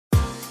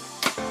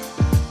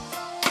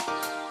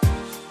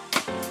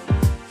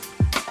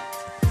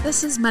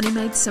This is Money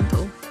Made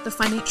Simple, the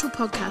financial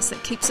podcast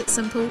that keeps it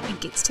simple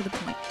and gets to the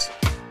point.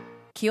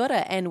 Kia ora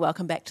and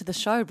welcome back to the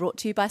show, brought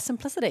to you by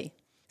Simplicity.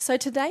 So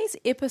today's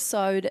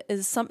episode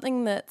is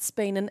something that's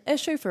been an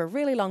issue for a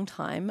really long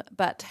time,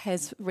 but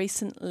has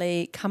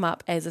recently come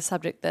up as a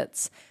subject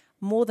that's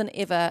more than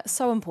ever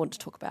so important to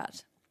talk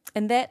about.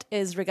 And that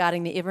is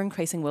regarding the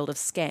ever-increasing world of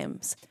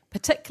scams,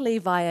 particularly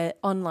via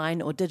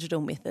online or digital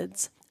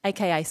methods,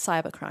 aka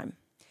cybercrime.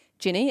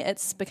 Jenny,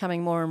 it's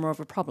becoming more and more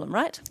of a problem,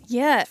 right?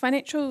 Yeah,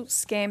 financial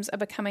scams are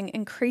becoming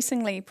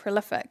increasingly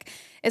prolific,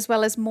 as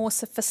well as more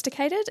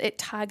sophisticated at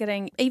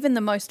targeting even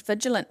the most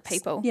vigilant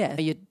people. Yeah,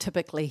 you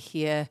typically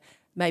hear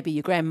maybe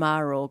your grandma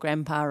or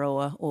grandpa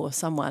or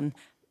someone,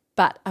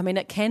 but I mean,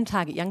 it can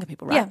target younger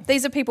people, right? Yeah,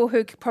 these are people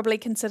who probably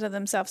consider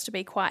themselves to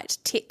be quite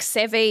tech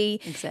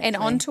savvy and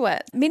onto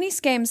it. Many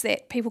scams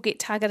that people get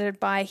targeted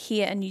by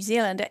here in New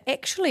Zealand are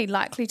actually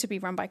likely to be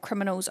run by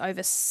criminals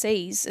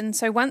overseas. And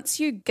so once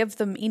you give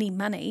them any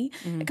money,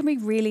 it can be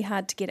really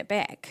hard to get it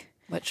back.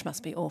 Which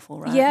must be awful,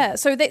 right? Yeah,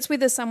 so that's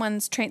whether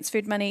someone's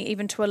transferred money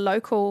even to a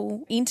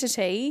local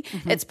entity.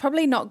 It's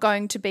probably not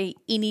going to be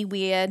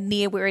anywhere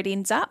near where it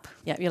ends up.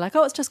 Yeah, you're like,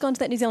 oh, it's just gone to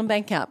that New Zealand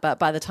bank account, but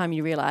by the time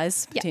you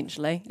realise,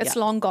 potentially. It's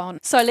long gone.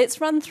 So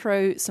let's run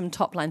through some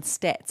top-line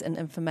stats and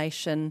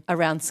information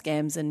around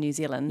scams in New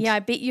Zealand. Yeah, I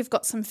bet you've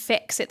got some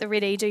facts at the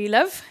ready. Do you,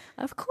 Liv?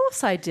 Of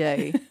course I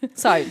do.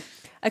 So,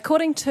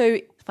 according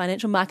to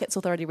Financial Markets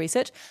Authority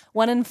research,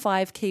 1 in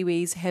 5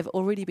 Kiwis have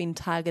already been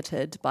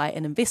targeted by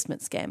an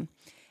investment scam.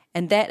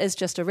 And that is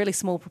just a really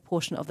small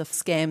proportion of the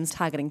scams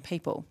targeting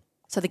people.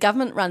 So the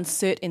government runs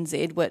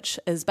CertNZ, which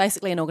is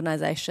basically an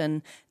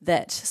organisation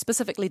that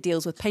specifically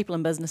deals with people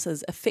and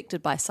businesses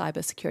affected by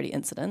cybersecurity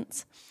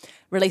incidents,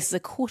 releases a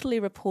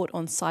quarterly report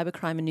on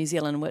cybercrime in New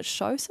Zealand, which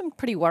shows some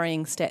pretty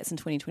worrying stats in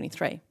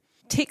 2023.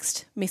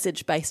 Text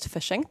message-based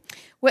phishing.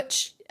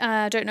 Which,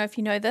 I don't know if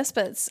you know this,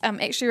 but it's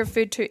actually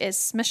referred to as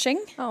smishing.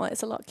 Oh,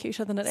 it's a lot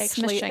cuter than it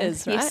actually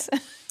is, right? Yes.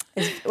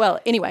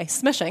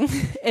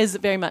 Smishing is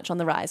very much on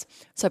the rise.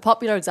 So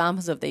popular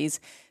examples of these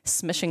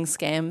smishing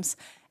scams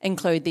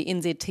include the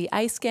NZTA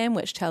scam,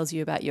 which tells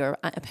you about your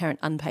apparent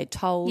unpaid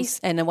tolls,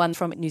 and the one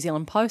from New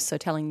Zealand Post, so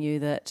telling you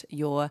that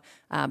your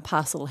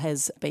parcel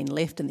has been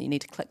left and that you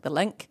need to click the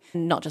link.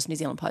 Not just New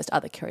Zealand Post,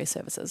 other courier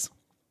services.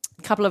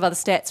 A couple of other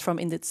stats from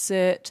NZ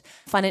Cert.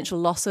 Financial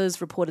losses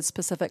reported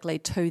specifically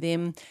to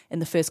them in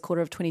the first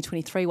quarter of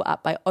 2023 were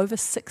up by over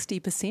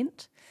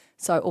 60%.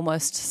 So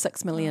almost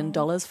 $6 million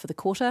for the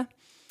quarter.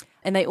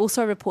 And they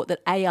also report that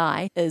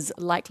AI is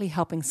likely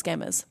helping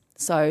scammers.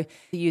 So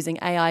they're using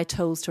AI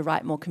tools to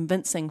write more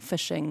convincing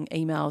phishing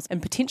emails in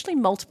potentially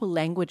multiple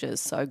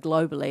languages, so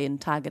globally and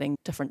targeting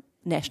different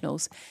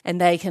nationals. And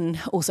they can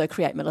also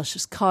create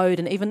malicious code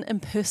and even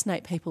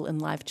impersonate people in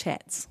live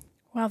chats.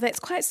 Wow, that's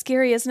quite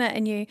scary, isn't it?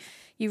 And you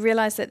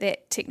realise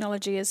that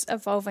technology is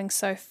evolving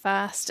so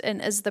fast, and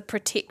is the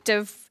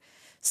protective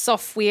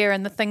software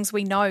and the things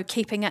we know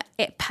keeping it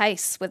at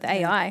pace with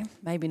AI?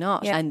 Maybe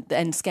not. Yeah. And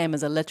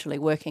scammers are literally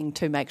working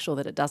to make sure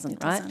that it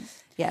doesn't, right?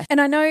 Yeah.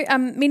 And I know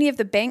many of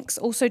the banks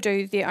also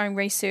do their own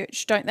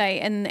research, don't they,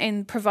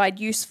 and provide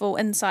useful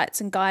insights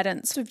and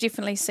guidance. We've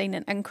definitely seen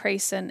an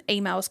increase in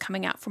emails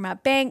coming out from our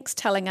banks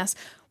telling us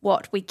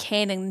what we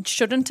can and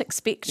shouldn't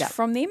expect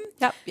from them.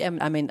 Yep.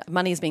 I mean,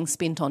 money is being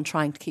spent on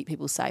trying to keep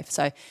people safe.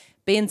 So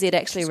BNZ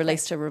actually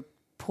released a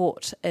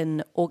report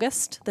in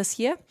August this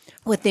year,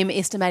 with them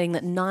estimating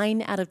that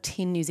 9 out of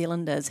 10 New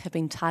Zealanders have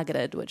been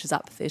targeted, which is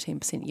up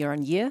 13% year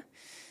on year.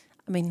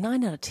 I mean,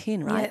 9 out of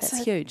 10, right? Yeah, that's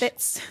so huge.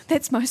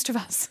 That's most of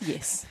us.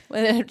 Yes,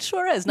 well, it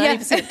sure is,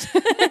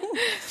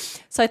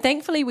 90%. So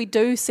thankfully, we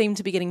do seem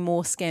to be getting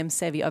more scam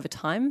savvy over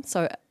time.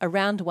 So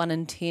around 1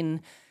 in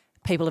 10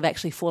 people have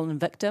actually fallen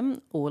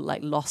victim or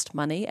lost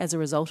money as a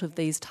result of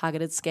these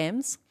targeted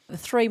scams. The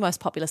 3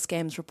 most popular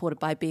scams reported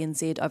by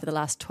BNZ over the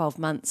last 12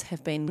 months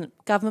have been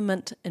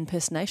government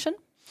impersonation,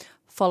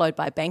 followed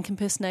by bank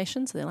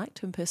impersonation, so they like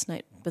to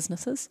impersonate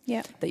businesses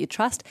that you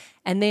trust,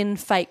 and then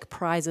fake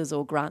prizes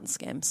or grant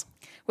scams.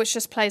 Which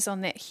just plays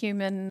on that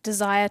human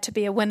desire to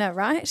be a winner,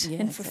 right? Yeah,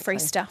 and for free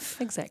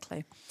stuff.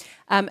 Exactly.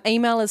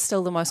 Email is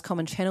still the most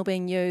common channel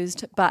being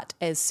used, but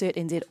as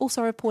CertNZ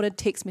also reported,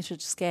 text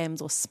message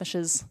scams or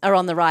smishes are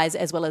on the rise,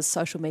 as well as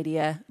social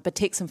media, but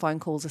text and phone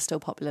calls are still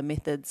popular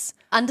methods.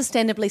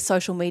 Understandably,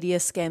 social media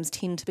scams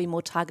tend to be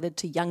more targeted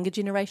to younger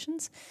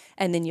generations,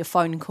 and then your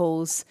phone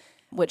calls,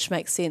 which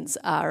makes sense,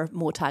 are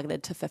more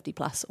targeted to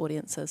 50-plus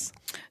audiences.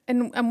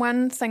 And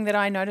one thing that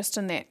I noticed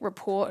in that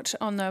report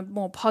on the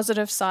more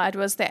positive side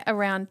was that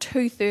around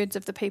 2/3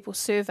 of the people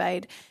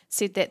surveyed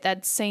said that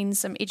they'd seen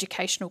some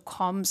educational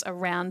comms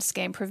around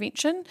scam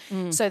prevention.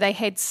 So they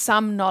had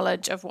some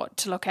knowledge of what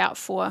to look out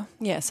for.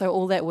 Yeah, so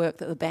all that work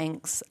that the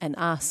banks and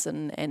us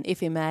and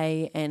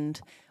FMA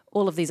and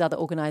all of these other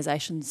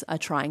organisations are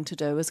trying to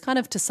do is kind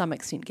of to some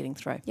extent getting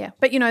through. Yeah,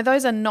 but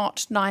those are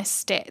not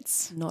nice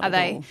stats, Not are at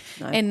they? all,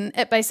 no. And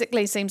it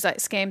basically seems like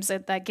scams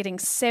they're getting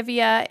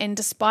savvier, and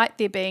despite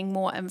there being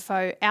more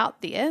info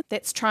out there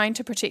that's trying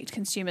to protect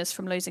consumers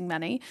from losing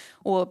money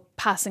or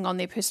passing on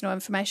their personal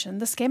information,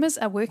 the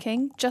scammers are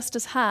working just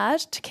as hard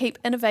to keep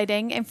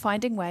innovating and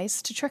finding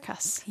ways to trick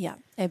us. Yeah,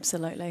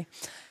 absolutely.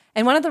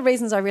 And one of the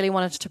reasons I really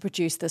wanted to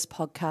produce this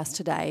podcast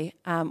today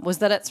was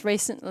that it's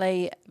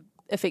recently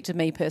affected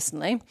me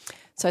personally.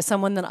 So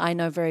someone that I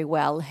know very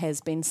well has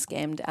been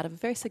scammed out of a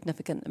very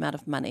significant amount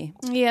of money.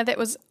 Yeah, that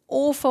was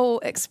awful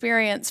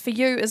experience for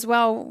you as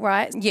well,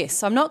 right?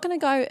 Yes, I'm not going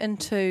to go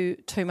into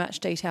too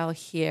much detail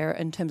here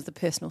in terms of the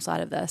personal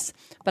side of this,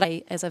 but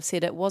as I've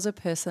said, it was a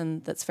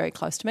person that's very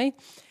close to me,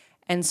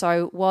 and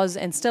so was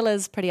and still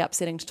is pretty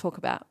upsetting to talk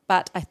about.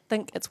 But I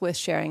think it's worth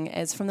sharing,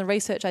 as from the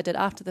research I did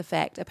after the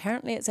fact,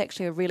 apparently it's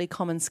actually a really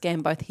common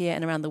scam both here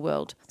and around the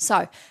world.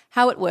 So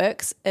how it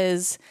works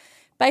is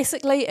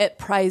basically it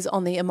preys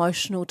on the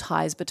emotional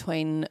ties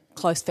between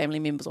close family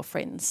members or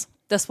friends.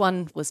 This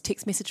one was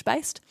text message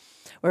based,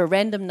 where a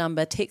random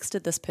number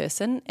texted this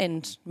person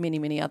and many,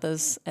 many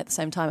others at the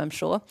same time, I'm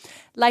sure,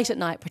 late at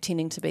night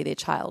pretending to be their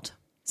child.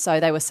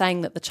 So they were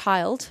saying that the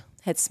child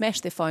had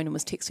smashed their phone and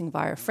was texting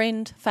via a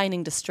friend,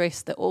 feigning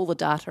distress that all the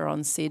data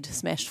on said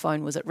smashed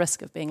phone was at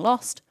risk of being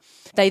lost.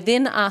 They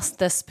then asked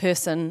this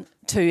person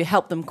to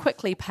help them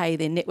quickly pay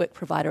their network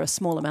provider a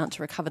small amount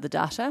to recover the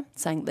data,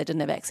 saying that they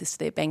didn't have access to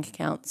their bank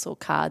accounts or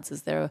cards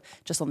as they were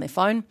just on their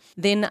phone.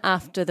 Then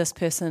after this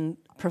person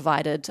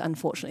provided,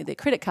 unfortunately, their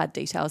credit card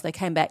details, they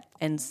came back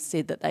and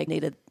said that they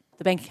needed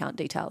the bank account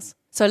details.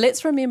 So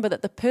let's remember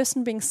that the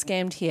person being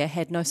scammed here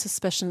had no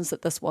suspicions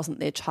that this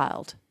wasn't their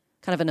child.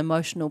 Kind of an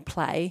emotional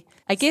play,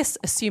 I guess,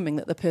 assuming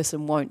that the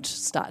person won't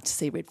start to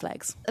see red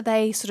flags. Are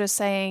they sort of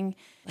saying,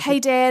 hey,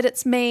 Dad,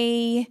 it's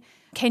me,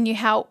 can you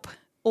help?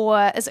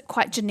 Or is it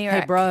quite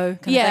generic? Hey, bro.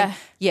 Kind of thing.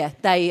 Yeah,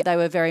 they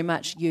were very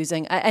much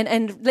using,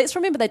 and let's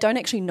remember they don't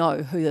actually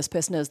know who this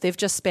person is. They've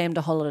just spammed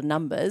a whole lot of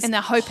numbers. And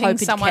they're hoping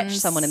to catch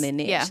someone in their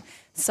net. Yeah.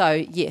 So,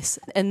 yes,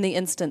 in the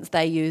instance,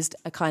 they used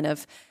a kind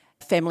of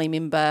family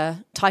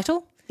member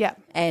title. Yeah.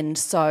 And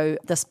so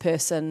this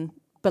person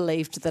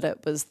believed that it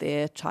was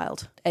their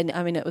child. And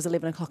I mean, it was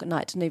 11 o'clock at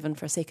night, didn't even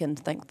for a second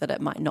think that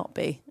it might not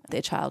be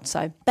their child.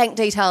 So bank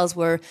details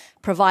were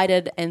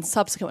provided and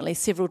subsequently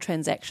several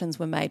transactions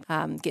were made.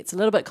 Gets a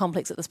little bit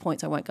complex at this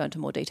point, so I won't go into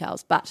more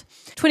details. But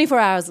 24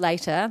 hours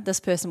later, this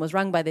person was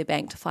rung by their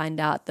bank to find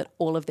out that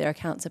all of their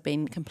accounts had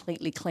been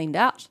completely cleaned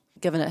out,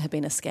 given it had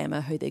been a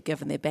scammer who they'd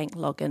given their bank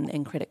login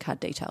and credit card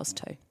details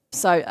to.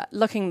 So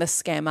looking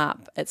this scam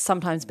up, it's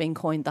sometimes been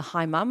coined the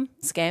hi mum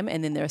scam,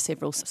 and then there are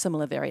several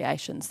similar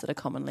variations that are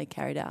commonly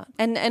carried out.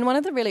 And one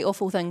of the really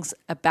awful things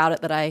about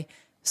it that I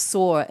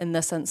saw in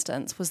this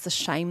instance was the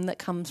shame that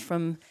comes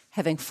from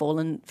having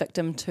fallen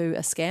victim to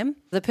a scam.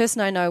 The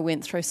person I know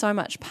went through so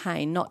much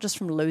pain, not just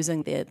from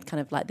losing their kind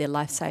of like their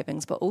life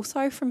savings, but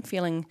also from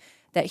feeling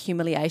that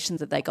humiliation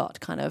that they got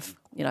kind of,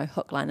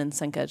 hook, line and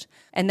sinker.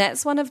 And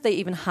that's one of the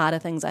even harder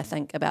things I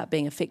think about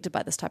being affected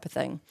by this type of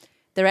thing.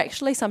 They're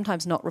actually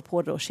sometimes not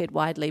reported or shared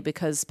widely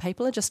because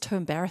people are just too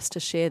embarrassed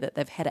to share that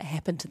they've had it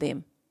happen to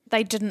them.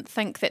 They didn't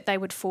think that they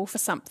would fall for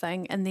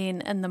something, and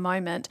then in the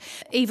moment,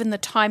 even the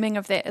timing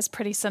of that is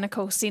pretty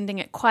cynical, sending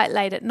it quite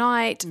late at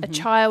night, a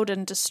child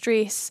in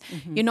distress,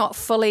 you're not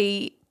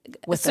fully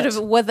with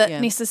it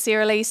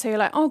necessarily, so you're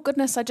like, oh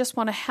goodness, I just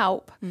want to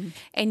help,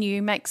 and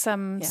you make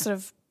some sort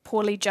of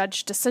poorly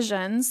judged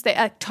decisions that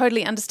are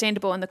totally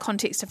understandable in the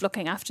context of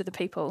looking after the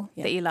people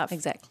that you love.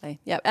 Exactly.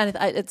 Yeah, and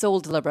it's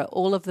all deliberate.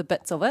 All of the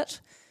bits of it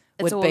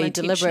would be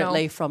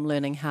deliberately from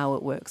learning how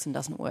it works and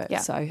doesn't work. Yeah.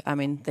 So, I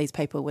mean, these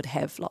people would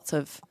have lots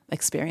of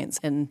experience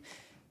in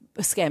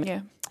scamming.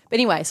 Yeah. But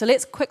anyway, so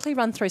let's quickly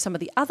run through some of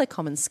the other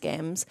common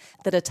scams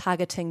that are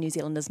targeting New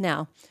Zealanders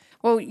now.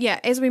 Well, yeah,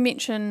 as we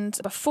mentioned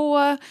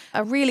before,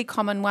 a really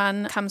common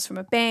one comes from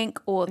a bank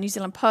or New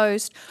Zealand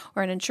Post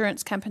or an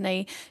insurance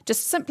company,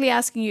 just simply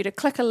asking you to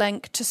click a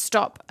link to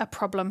stop a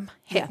problem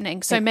happening.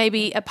 Yeah. So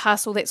maybe a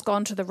parcel that's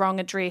gone to the wrong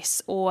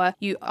address, or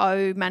you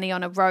owe money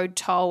on a road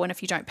toll, and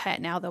if you don't pay it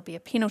now, there'll be a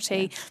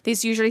penalty. Yeah.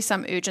 There's usually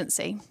some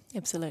urgency.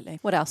 Absolutely.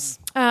 What else?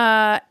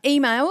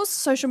 Emails,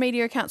 social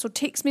media accounts, or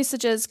text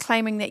messages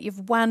claiming that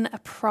you've won a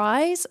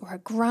prize or a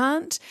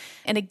grant.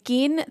 And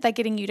again, they're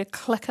getting you to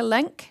click a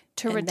link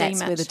to redeem it.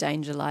 That's where the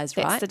danger lies,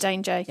 right? That's the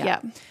danger,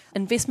 yeah.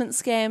 Investment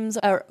scams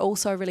are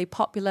also really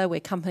popular, where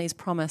companies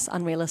promise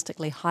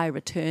unrealistically high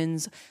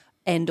returns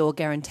and or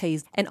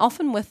guarantees, and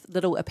often with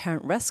little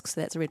apparent risk,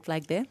 so that's a red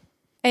flag there.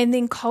 And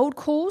then cold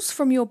calls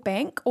from your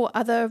bank or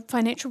other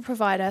financial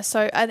provider.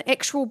 So an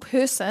actual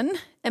person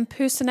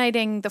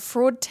impersonating the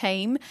fraud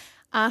team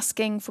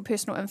asking for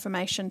personal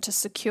information to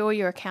secure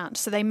your account.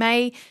 So they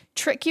may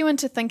trick you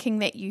into thinking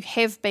that you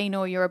have been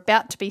or you're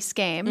about to be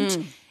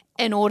scammed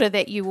in order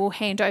that you will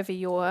hand over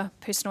your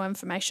personal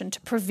information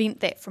to prevent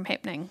that from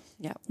happening.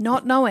 Yeah.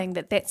 Not knowing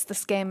that that's the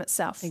scam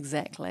itself.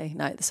 Exactly.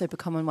 No, the super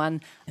common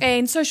one.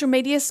 And social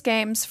media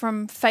scams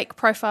from fake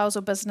profiles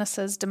or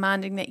businesses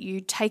demanding that you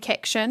take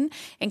action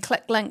and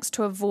click links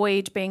to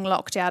avoid being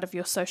locked out of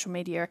your social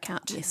media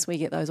account. Yes, we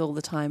get those all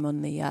the time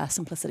on the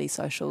Simplicity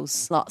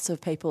socials. Lots of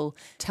people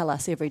tell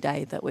us every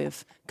day that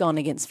we've gone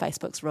against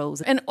Facebook's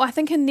rules. And I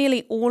think in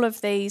nearly all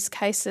of these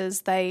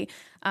cases, they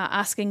are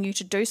asking you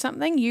to do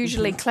something,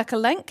 usually click a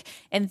link,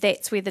 and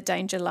that's where the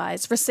danger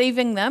lies.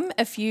 Receiving them,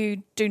 if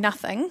you do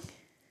nothing,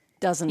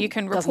 you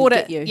can report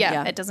it.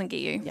 It doesn't get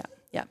you.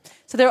 Yeah.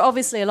 So there are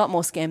obviously a lot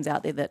more scams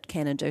out there that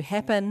can and do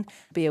happen.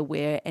 Be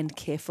aware and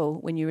careful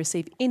when you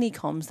receive any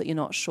comms that you're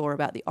not sure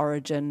about the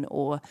origin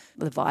or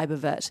the vibe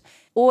of it,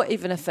 or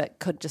even if it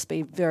could just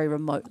be very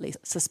remotely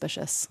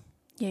suspicious.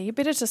 Yeah, you're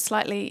better to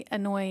slightly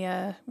annoy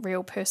a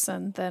real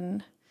person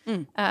than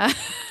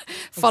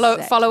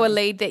follow a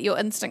lead that your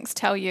instincts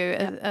tell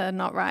you are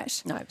not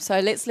right. No. So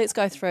let's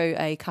go through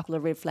a couple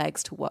of red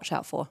flags to watch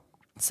out for.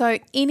 So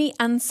any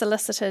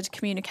unsolicited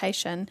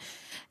communication,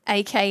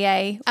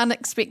 aka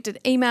unexpected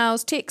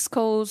emails, text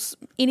calls,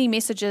 any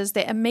messages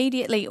that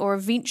immediately or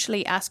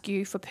eventually ask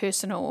you for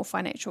personal or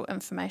financial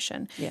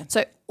information. Yeah.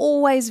 So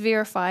always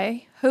verify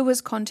who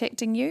is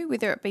contacting you,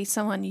 whether it be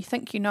someone you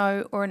think you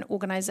know or an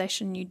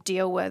organisation you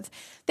deal with.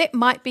 That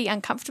might be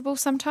uncomfortable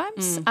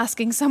sometimes,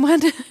 asking someone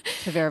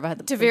to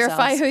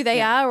verify who they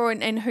are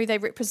and who they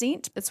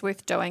represent. It's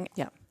worth doing.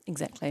 Yeah.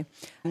 Exactly.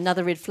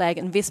 Another red flag,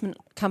 investment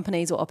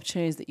companies or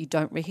opportunities that you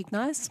don't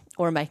recognise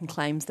or are making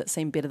claims that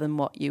seem better than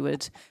what you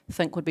would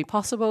think would be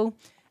possible.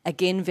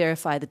 Again,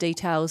 verify the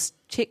details,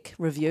 check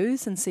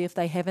reviews and see if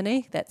they have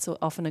any. That's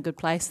often a good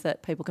place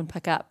that people can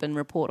pick up and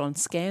report on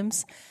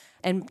scams.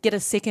 And get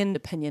a second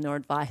opinion or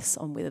advice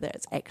on whether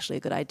that's actually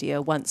a good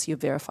idea once you've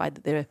verified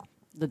that they're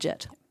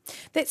legit.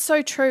 That's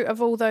so true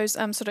of all those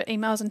sort of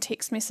emails and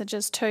text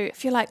messages too.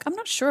 If you're like, I'm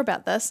not sure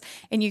about this,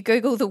 and you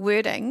Google the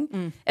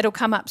wording, it'll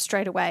come up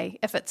straight away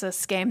if it's a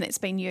scam that's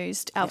been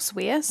used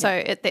elsewhere.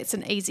 So that's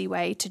an easy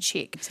way to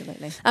check.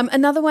 Absolutely.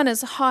 Another one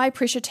is high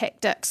pressure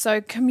tactics.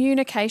 So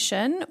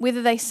communication,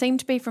 whether they seem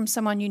to be from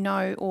someone you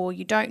know or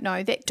you don't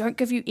know, that don't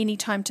give you any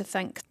time to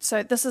think.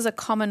 So this is a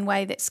common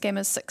way that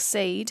scammers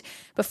succeed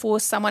before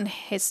someone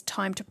has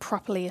time to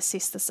properly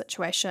assess the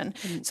situation.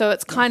 So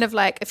it's kind of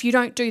like, if you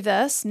don't do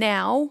this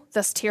now,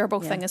 this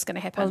terrible thing is going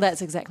to happen. Well,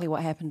 that's exactly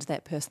what happened to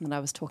that person that I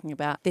was talking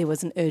about. There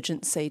was an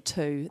urgency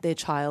to their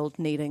child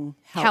needing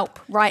help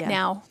right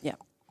now. Yeah.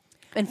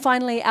 And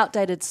finally,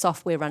 outdated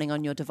software running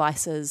on your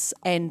devices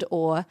and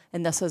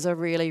this is a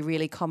really,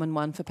 really common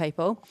one for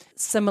people,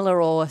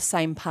 similar or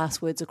same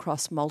passwords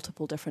across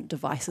multiple different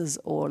devices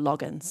or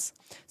logins.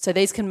 So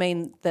these can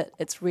mean that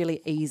it's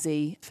really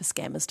easy for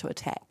scammers to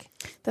attack.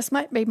 This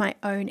might be my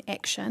own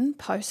action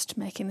post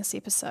making this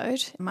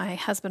episode. My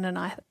husband and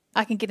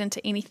I can get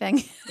into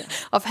anything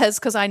of his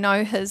because I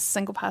know his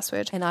single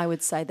password. And I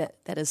would say that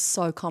is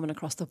so common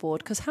across the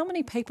board because how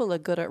many people are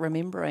good at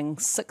remembering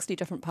 60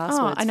 different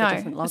passwords for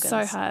different logins? It's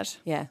so hard.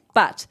 Yeah,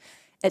 but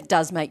it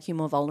does make you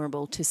more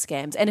vulnerable to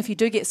scams. And if you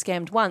do get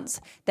scammed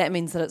once, that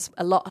means that it's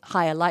a lot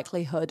higher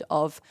likelihood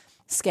of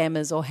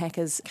scammers or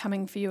hackers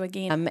coming for you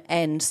again.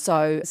 And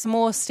so some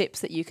more steps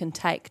that you can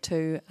take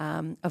to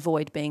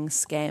avoid being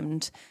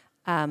scammed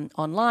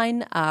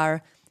online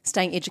are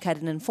staying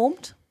educated and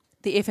informed.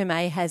 The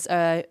FMA has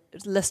a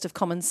list of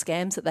common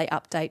scams that they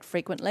update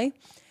frequently,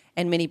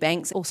 and many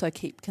banks also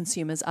keep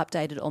consumers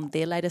updated on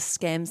their latest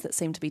scams that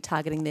seem to be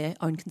targeting their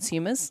own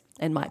consumers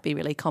and might be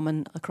really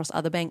common across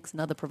other banks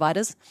and other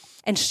providers.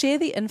 And share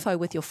the info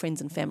with your friends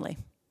and family.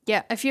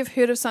 Yeah, if you've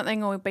heard of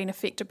something or been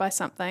affected by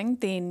something,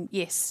 then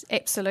yes,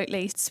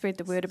 absolutely spread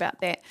the word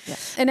about that. Yeah.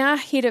 And our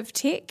head of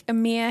tech,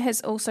 Amir, has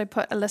also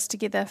put a list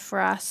together for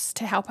us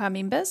to help our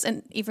members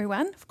and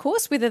everyone, of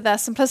course, whether they're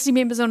Simplicity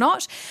members or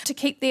not, to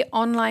keep their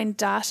online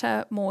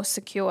data more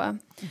secure.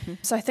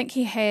 So I think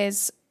he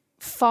has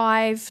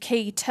 5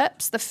 key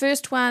tips. The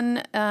first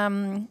one,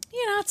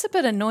 it's a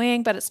bit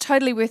annoying, but it's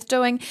totally worth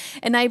doing,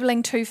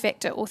 enabling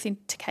 2-factor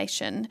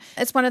authentication.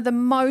 It's one of the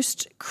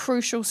most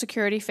crucial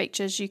security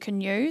features you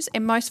can use,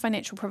 and most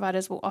financial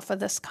providers will offer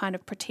this kind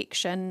of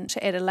protection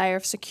to add a layer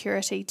of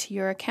security to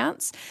your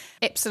accounts.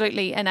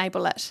 Absolutely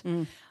enable it.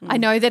 I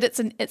know that it's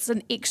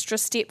an extra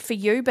step for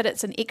you, but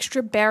it's an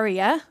extra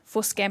barrier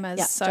for scammers.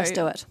 Yeah, so just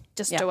do it.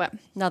 Do it.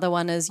 Another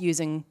one is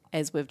using,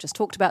 as we've just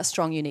talked about,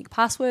 strong, unique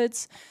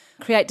passwords.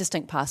 Create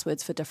distinct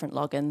passwords for different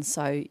logins,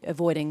 so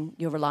avoiding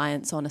your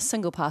reliance on a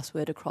single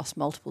password across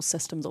multiple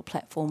systems or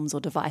platforms or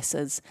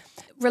devices.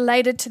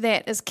 Related to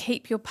that is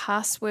keep your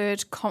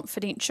password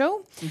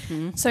confidential.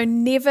 So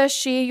never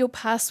share your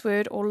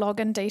password or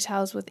login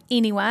details with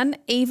anyone,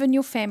 even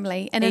your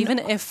family. And even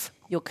if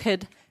your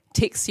kid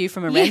texts you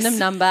from a random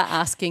number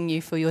asking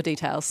you for your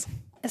details.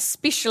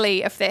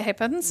 Especially if that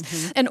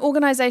happens. An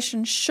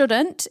organisation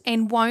shouldn't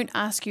and won't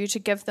ask you to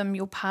give them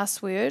your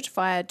password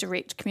via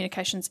direct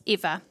communications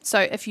ever.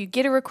 So if you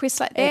get a request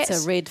like that...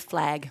 It's a red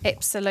flag.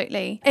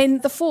 Absolutely.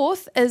 And the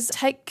fourth is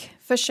take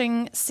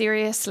phishing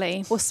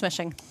seriously. Or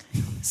smishing.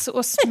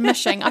 Or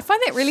smishing. I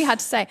find that really hard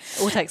to say.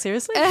 Or take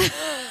seriously?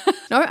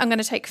 No, I'm going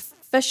to take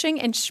phishing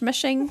and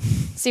schmishing.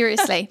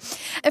 Seriously.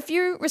 If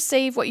you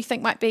receive what you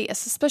think might be a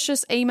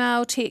suspicious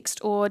email, text,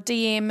 or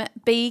DM,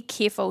 be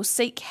careful.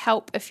 Seek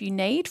help if you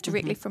need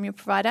directly from your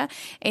provider,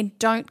 and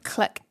don't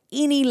click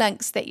any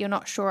links that you're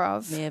not sure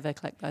of. Never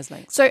click those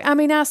links. So, I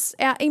mean, our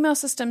email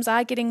systems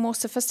are getting more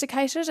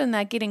sophisticated, and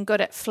they're getting good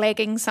at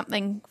flagging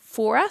something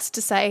for us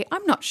to say,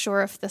 I'm not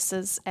sure if this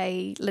is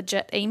a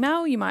legit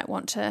email. You might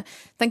want to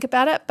think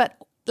about it. But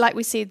like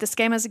we said, the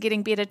scammers are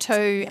getting better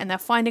too, and they're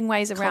finding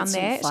ways around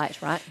that.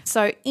 Fight, right?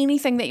 So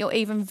anything that you're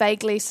even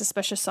vaguely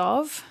suspicious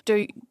of,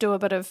 do a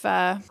bit of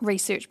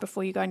research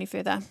before you go any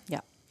further. Yeah.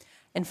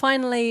 And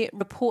finally,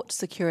 report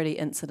security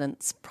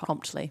incidents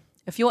promptly.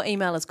 If your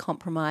email is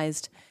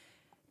compromised,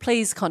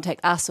 please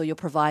contact us or your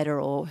provider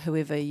or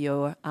whoever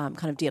you're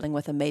kind of dealing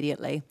with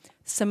immediately.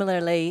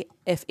 Similarly,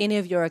 if any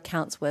of your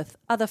accounts with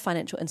other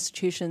financial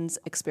institutions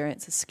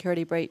experience a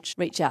security breach,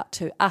 reach out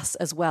to us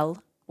as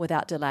well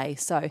without delay.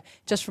 So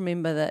just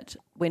remember that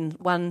when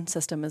one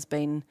system has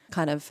been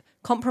kind of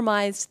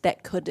compromised,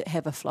 that could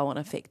have a flow-on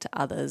effect to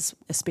others,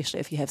 especially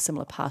if you have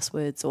similar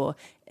passwords or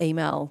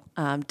email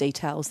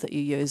details that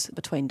you use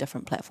between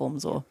different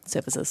platforms or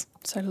services.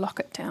 So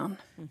lock it down.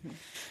 Mm-hmm.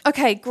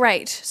 Okay,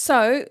 great.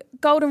 So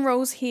golden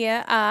rules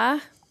here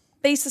are: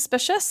 be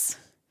suspicious,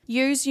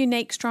 use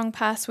unique, strong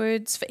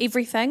passwords for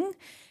everything,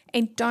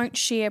 and don't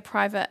share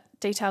private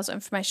details or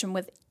information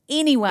with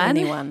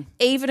anyone,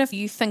 even if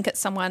you think it's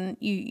someone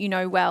you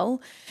know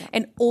well,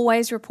 and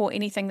always report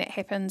anything that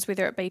happens,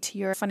 whether it be to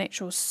your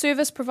financial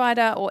service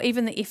provider or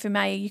even the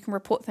FMA. You can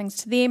report things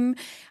to them.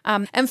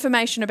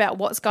 Information about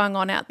what's going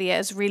on out there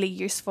is really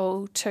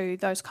useful to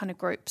those kind of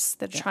groups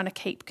that are trying to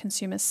keep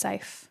consumers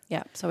safe.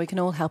 Yeah, so we can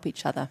all help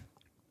each other.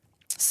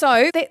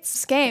 So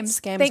that's Scams.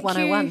 Scams Thank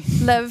 101.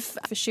 you, Liv,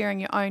 for sharing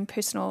your own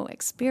personal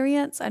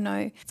experience. I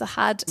know it's a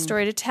hard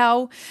story to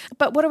tell,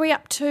 but what are we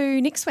up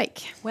to next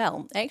week?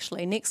 Well,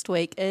 actually, next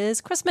week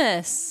is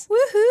Christmas.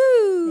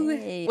 Woohoo!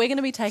 Hey. We're going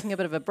to be taking a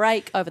bit of a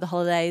break over the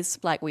holidays,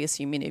 like we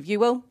assume many of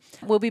you will.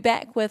 We'll be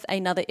back with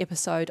another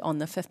episode on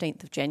the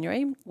 15th of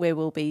January, where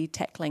we'll be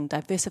tackling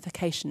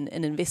diversification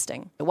in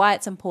investing, why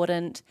it's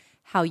important,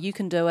 how you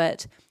can do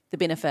it, the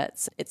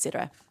benefits,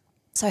 etc.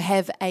 So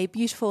have a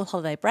beautiful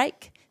holiday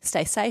break.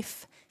 Stay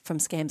safe from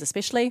scams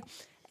especially,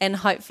 and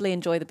hopefully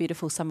enjoy the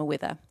beautiful summer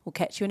weather. We'll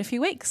catch you in a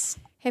few weeks.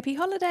 Happy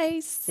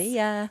holidays. See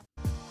ya.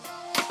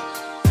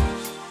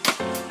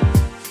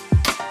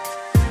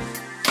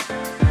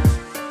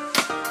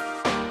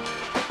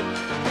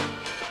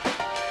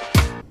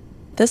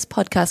 This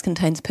podcast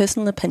contains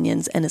personal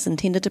opinions and is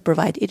intended to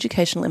provide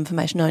educational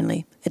information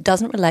only. It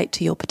doesn't relate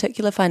to your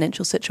particular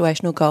financial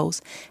situation or goals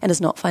and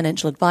is not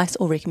financial advice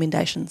or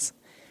recommendations.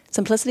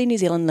 Simplicity New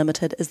Zealand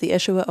Limited is the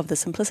issuer of the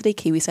Simplicity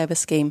KiwiSaver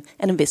scheme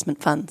and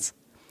investment funds.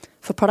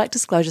 For product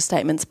disclosure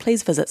statements,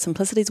 please visit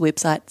Simplicity's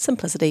website,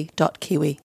 simplicity.kiwi.